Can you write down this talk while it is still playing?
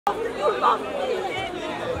From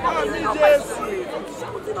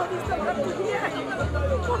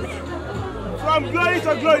glory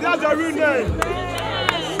to glory, that's your real name.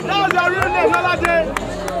 That's your real name, Nalade.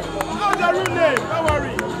 That's your real name, don't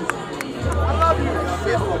worry. I love you.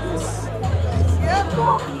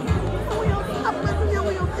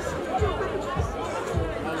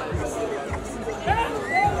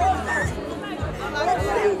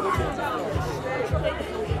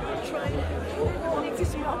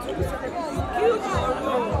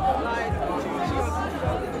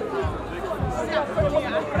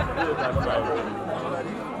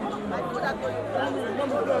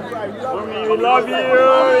 Mommy, we love you, we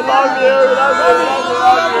love you, we love you,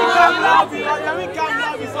 we love you,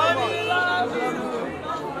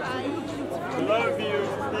 we love you,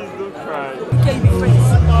 please don't cry. Okay, be friends.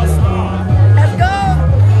 Let's go!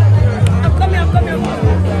 I'm coming.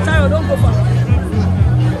 Taro, don't go far.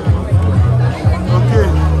 Okay.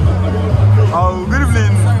 Oh, good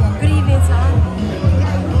evening. Good evening, sir.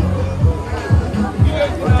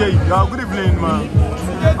 Okay, good evening, man.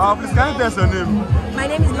 Please, can you tell us your name? My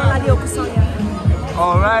name is Maladi Okusonya.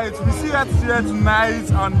 Alright, we see you here tonight,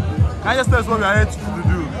 and can you just tell us what we are here to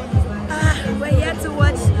do? We're here to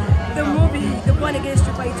watch the movie, The Born Again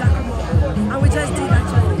Stripper Itakumo, and we just did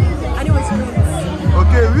actually, and it was great.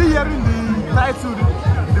 Okay, we're hearing the title,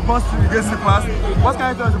 The Born Again Strippers. What can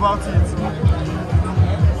you tell us about it?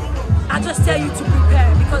 I just tell you to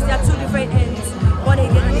prepare because there are two different ends, Born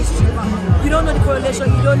Again and a stripper. You don't know the correlation,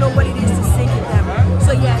 you don't know what it is to sing with them.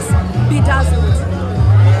 So yes, be dazzled.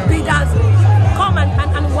 Be dazzled. Come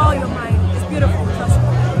and wow your mind. It's beautiful, trust me.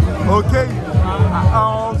 Okay,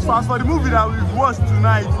 as for the movie that we've watched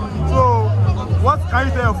tonight, so what can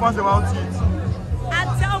you tell your fans about it? I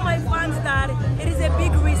tell my fans that it is a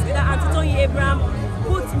big risk that Toyin Abraham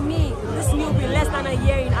put me, this newbie, less than a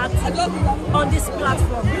year in acting, on this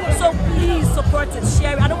platform. So please support it,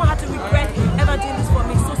 share it. I don't want her to regret ever doing this for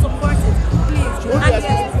me, so support it, please. And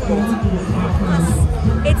yes,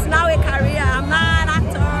 it's now a career. I'm not an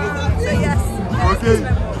actor, so yes. Okay,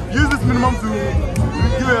 use this minimum to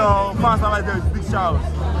give your fans like a big shout.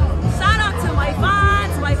 Shout out to my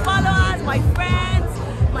fans, my followers, my friends,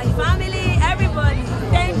 my family, everybody.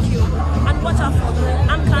 Thank you. And watch out for me.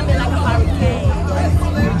 I'm coming like a hurricane.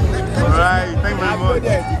 Alright, thank you very much.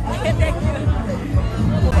 Thank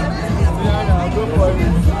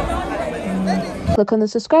you. Click on the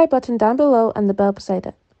subscribe button down below and the bell beside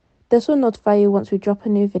it. This will notify you once we drop a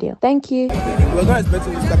new video. Thank you. We're not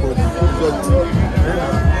expecting this type of product.